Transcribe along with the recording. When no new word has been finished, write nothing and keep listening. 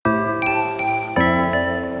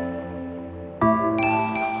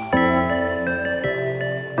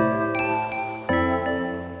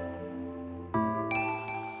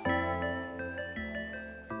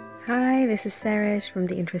this is Sarah from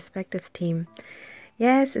the Introspectives team.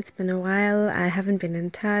 Yes, it's been a while, I haven't been in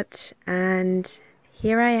touch, and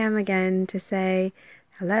here I am again to say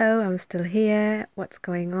hello, I'm still here, what's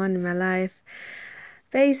going on in my life.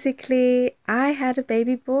 Basically, I had a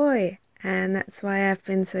baby boy, and that's why I've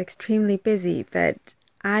been so extremely busy, but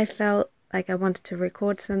I felt like I wanted to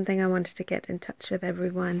record something, I wanted to get in touch with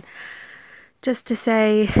everyone, just to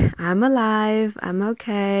say I'm alive, I'm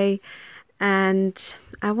okay. And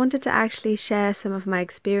I wanted to actually share some of my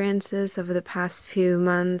experiences over the past few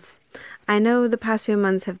months. I know the past few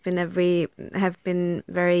months have been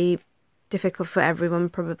very difficult for everyone,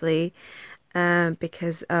 probably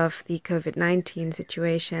because of the COVID-19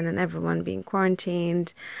 situation and everyone being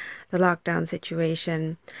quarantined, the lockdown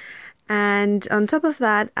situation. And on top of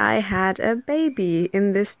that, I had a baby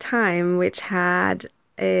in this time, which had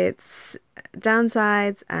its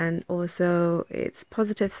downsides and also its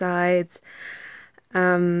positive sides.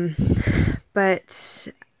 Um, but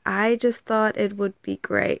I just thought it would be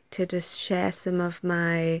great to just share some of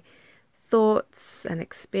my thoughts and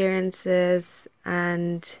experiences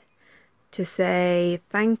and to say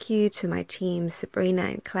thank you to my team, Sabrina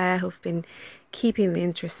and Claire, who've been keeping the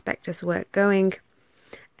Introspectives work going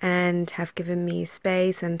and have given me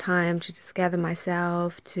space and time to just gather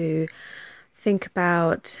myself, to think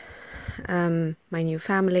about my new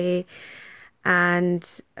family,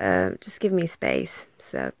 and just give me space.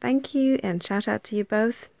 So thank you and shout out to you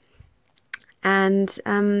both. And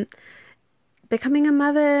becoming a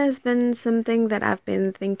mother has been something that I've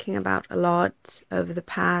been thinking about a lot over the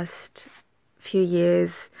past few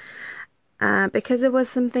years because it was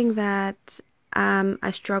something that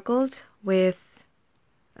I struggled with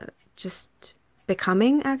just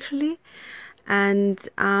becoming actually. And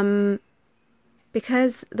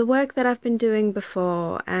because the work that I've been doing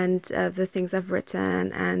before and the things I've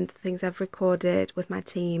written and things I've recorded with my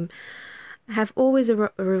team have always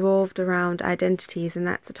revolved around identities, and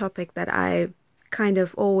that's a topic that I kind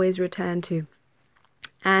of always return to.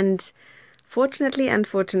 And fortunately,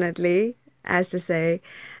 unfortunately, as to say,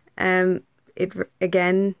 it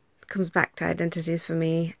again comes back to identities for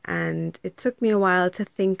me, and it took me a while to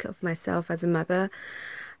think of myself as a mother,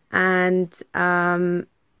 and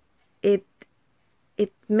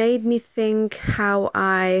it made me think how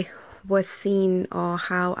I was seen or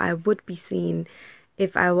how I would be seen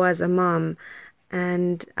if I was a mom.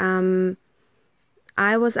 And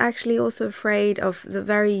I was actually also afraid of the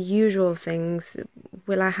very usual things.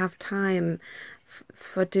 Will I have time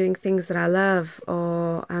for doing things that I love?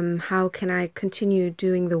 Or how can I continue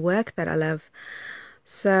doing the work that I love?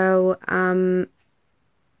 So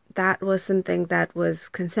that was something that was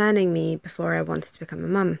concerning me before I wanted to become a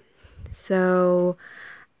mum. So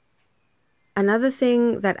another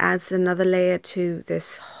thing that adds another layer to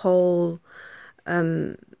this whole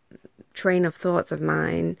train of thoughts of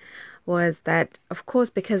mine was that, of course,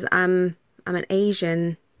 because I'm an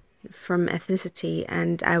Asian from ethnicity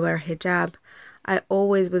and I wear hijab, I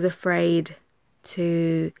always was afraid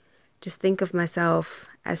to just think of myself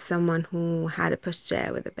as someone who had a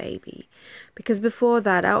pushchair with a baby. Because before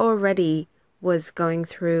that, I already was going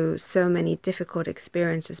through so many difficult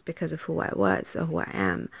experiences because of who I was or who I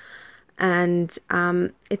am. And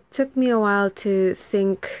it took me a while to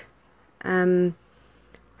think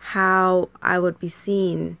how I would be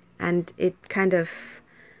seen, and it kind of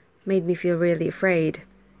made me feel really afraid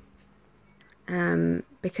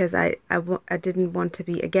because I didn't want to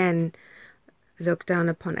be again looked down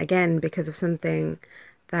upon again because of something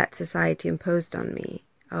that society imposed on me.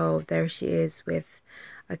 Oh, there she is with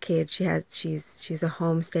a kid. She's a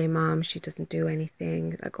homestay mom. She doesn't do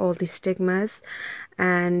anything. Like all these stigmas,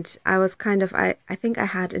 and I was kind of I think I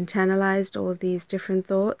had internalized all these different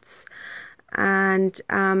thoughts, and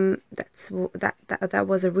that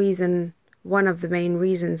was a reason. One of the main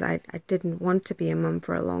reasons I didn't want to be a mom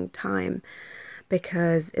for a long time,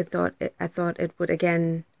 because I thought it would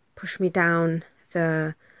again push me down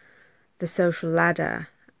the social ladder.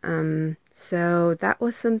 So that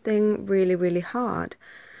was something really, really hard,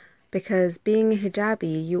 because being a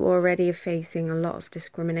hijabi, you already are facing a lot of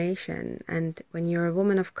discrimination, and when you're a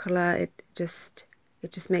woman of color, it just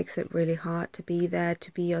makes it really hard to be there,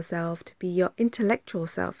 to be yourself, to be your intellectual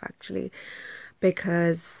self actually,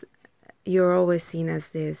 because you're always seen as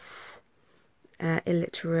this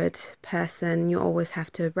illiterate person. You always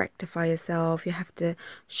have to rectify yourself. You have to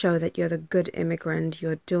show that you're the good immigrant.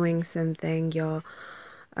 You're doing something.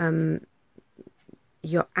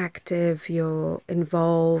 You're active. You're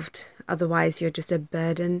involved. Otherwise, you're just a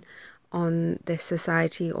burden on the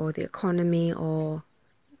society or the economy or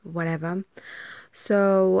whatever.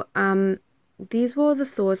 So these were the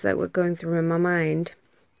thoughts that were going through my mind.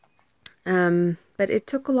 But it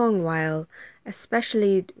took a long while,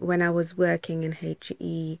 especially when I was working in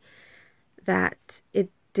HE, that it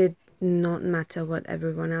did not matter what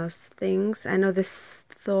everyone else thinks. I know this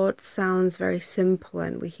thought sounds very simple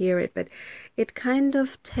and we hear it, but it kind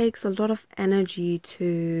of takes a lot of energy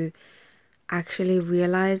to actually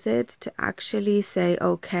realize it, to actually say,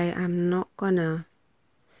 okay, I'm not gonna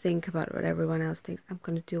think about what everyone else thinks. I'm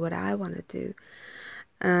gonna do what I want to do.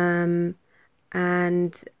 And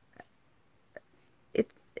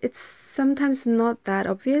it's sometimes not that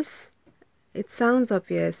obvious. It sounds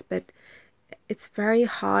obvious, but it's very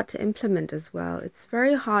hard to implement as well. It's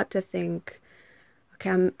very hard to think, okay,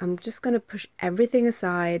 I'm just gonna push everything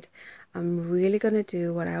aside. I'm really gonna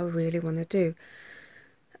do what I really want to do.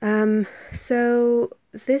 So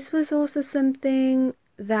this was also something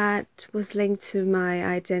that was linked to my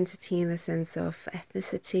identity in the sense of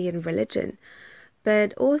ethnicity and religion,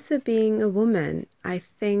 but also being a woman, I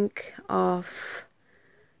think of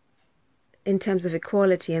in terms of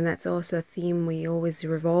equality, and that's also a theme we always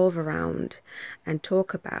revolve around and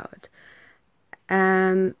talk about.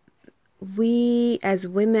 We as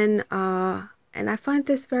women are, and I find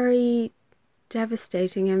this very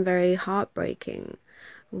devastating and very heartbreaking.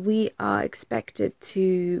 We are expected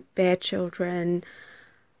to bear children,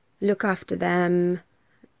 look after them,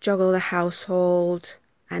 juggle the household,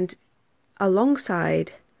 and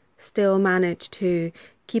alongside still manage to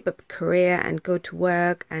keep up a career and go to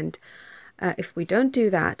work. And if we don't do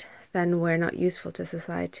that, then we're not useful to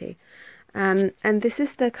society. And this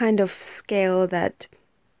is the kind of scale that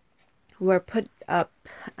we're put up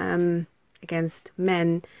against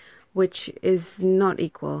men, which is not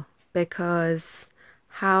equal, because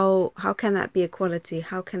how can that be equality?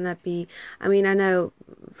 How can that be? I mean, I know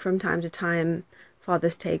from time to time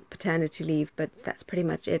fathers take paternity leave, but that's pretty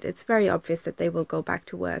much it. It's very obvious that they will go back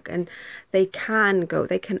to work, and they can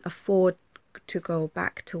afford to go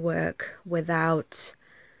back to work without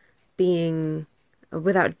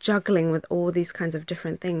juggling with all these kinds of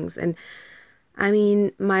different things. And I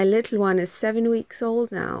mean, my little one is 7 weeks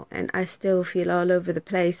old now, and I still feel all over the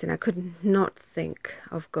place, and I could not think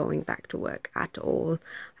of going back to work at all.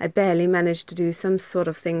 I barely managed to do some sort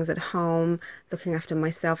of things at home, looking after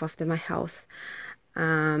myself, after my health,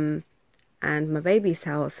 and my baby's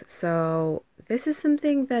health. So this is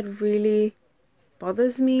something that really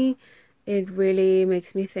bothers me. It really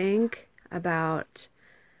makes me think about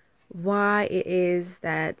why it is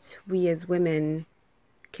that we as women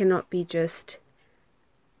cannot be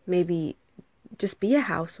maybe just be a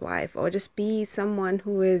housewife, or just be someone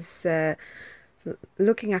who is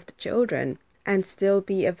looking after children and still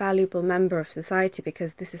be a valuable member of society,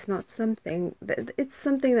 because this is not something it's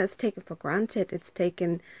something that's taken for granted. It's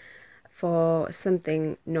taken for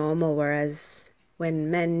something normal, whereas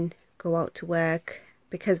when men go out to work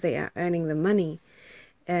because they are earning the money,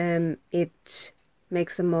 it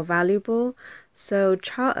makes them more valuable. So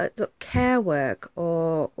care work,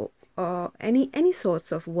 or any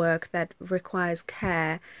sorts of work that requires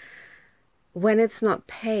care, when it's not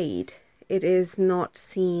paid, it is not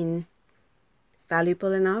seen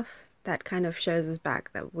valuable enough. That kind of shows us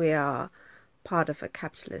back that we are part of a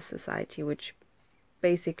capitalist society, which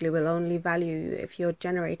basically will only value you if you're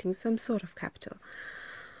generating some sort of capital.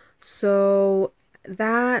 So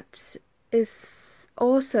that is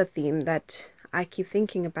also a theme that I keep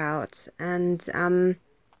thinking about, and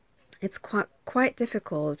it's quite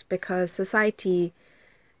difficult, because society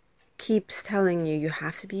keeps telling you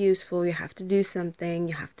have to be useful, you have to do something,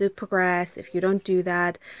 you have to progress. If you don't do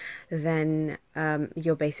that, then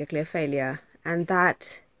you're basically a failure, and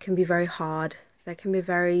that can be very hard. That can be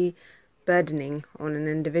very burdening on an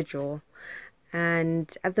individual.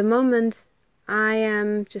 And at the moment, I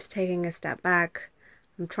am just taking a step back.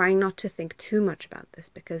 I'm trying not to think too much about this,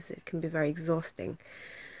 because it can be very exhausting.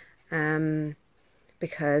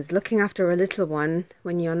 Because looking after a little one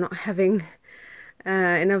when you're not having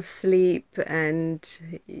enough sleep, and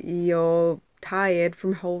you're tired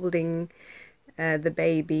from holding the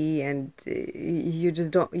baby, and you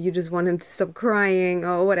just want him to stop crying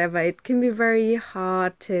or whatever, it can be very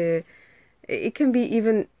hard to, it can be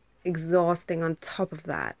even exhausting on top of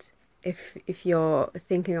that, if you're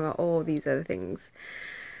thinking about all these other things.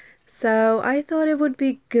 So I thought it would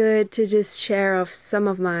be good to just share off some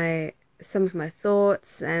of my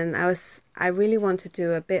thoughts, and I really want to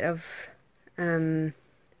do a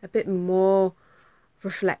bit more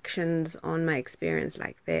reflections on my experience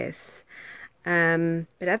like this.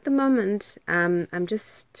 But at the moment, I'm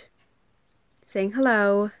just saying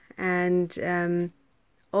hello, and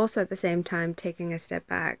also at the same time taking a step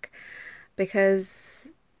back, because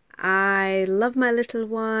I love my little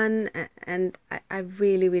one, and I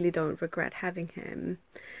really, really don't regret having him.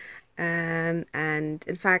 And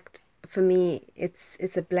in fact, for me,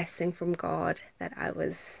 it's a blessing from God that I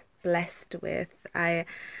was blessed with. I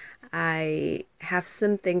have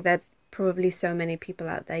something that probably so many people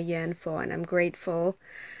out there yearn for, and I'm grateful.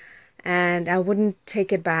 And I wouldn't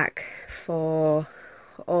take it back for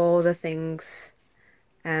all the things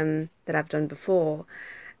that I've done before.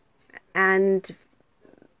 And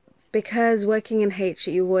because working in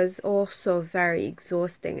HE was also very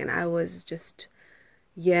exhausting, and I was just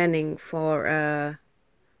yearning for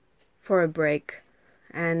a break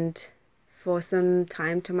and for some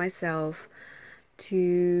time to myself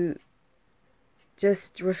to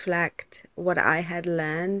just reflect what I had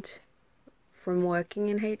learned from working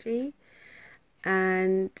in HE.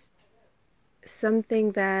 And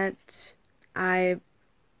something that I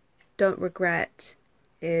don't regret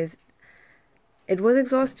is it was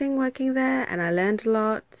exhausting working there and I learned a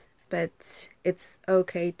lot, but it's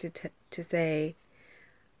okay to say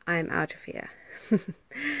I'm out of here.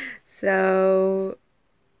 So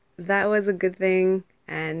that was a good thing,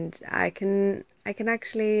 and I can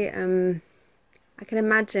actually I can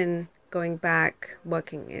imagine going back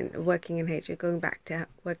working in HE, going back to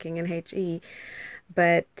working in HE,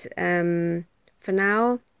 but for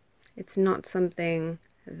now it's not something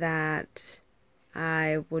that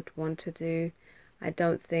I would want to do. I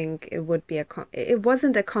don't think it would be it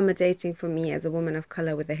wasn't accommodating for me as a woman of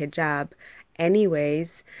color with a hijab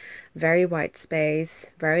anyways. Very white space,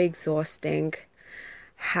 very exhausting.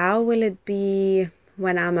 How will it be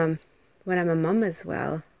when I'm a mum as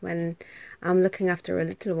well, when I'm looking after a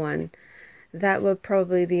little one? That will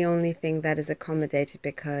probably the only thing that is accommodated,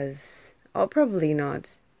 because, or probably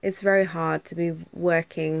not. It's very hard to be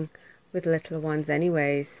working with little ones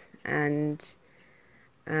anyways, and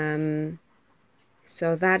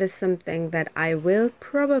so that is something that I will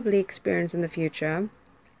probably experience in the future.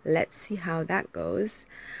 Let's see how that goes.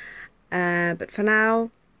 But for now,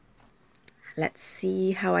 let's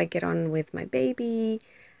see how I get on with my baby.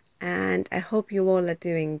 And I hope you all are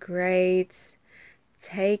doing great.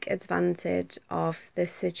 Take advantage of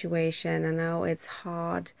this situation. I know it's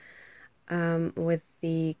hard with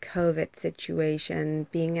the COVID situation,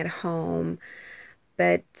 being at home,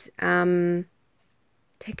 but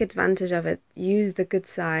take advantage of it. Use the good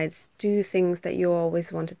sides. Do things that you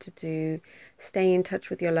always wanted to do. Stay in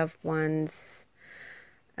touch with your loved ones.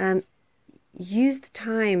 Use the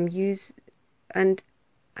time. And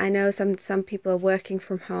I know some people are working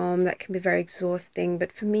from home. That can be very exhausting.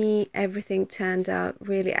 But for me, everything turned out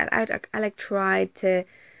really. I like tried to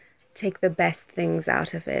take the best things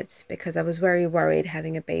out of it, because I was very worried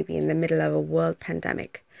having a baby in the middle of a world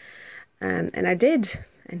pandemic. And I did.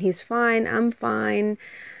 And he's fine. I'm fine.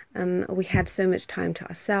 We had so much time to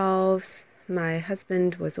ourselves. My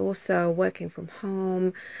husband was also working from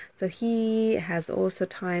home, so he has also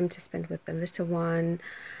time to spend with the little one.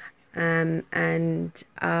 And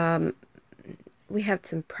we have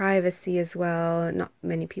some privacy as well, not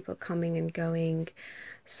many people coming and going.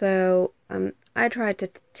 So I try to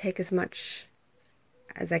take as much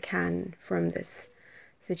as I can from this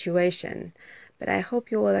situation. But I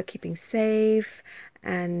hope you all are keeping safe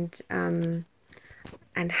and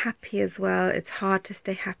happy as well. It's hard to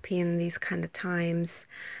stay happy in these kind of times,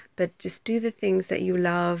 but just do the things that you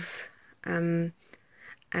love, and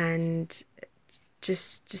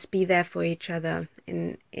just be there for each other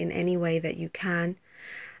in any way that you can.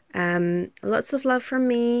 Lots of love from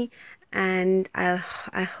me, and I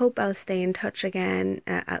hope I'll stay in touch again.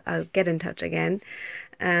 I'll get in touch again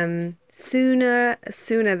sooner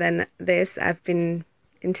than this. I've been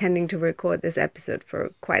intending to record this episode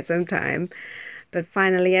for quite some time, but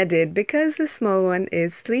finally I did, because the small one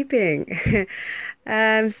is sleeping.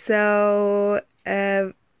 So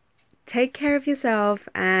take care of yourself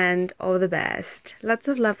and all the best. Lots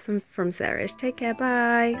of love from Sarish. Take care.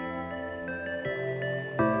 Bye.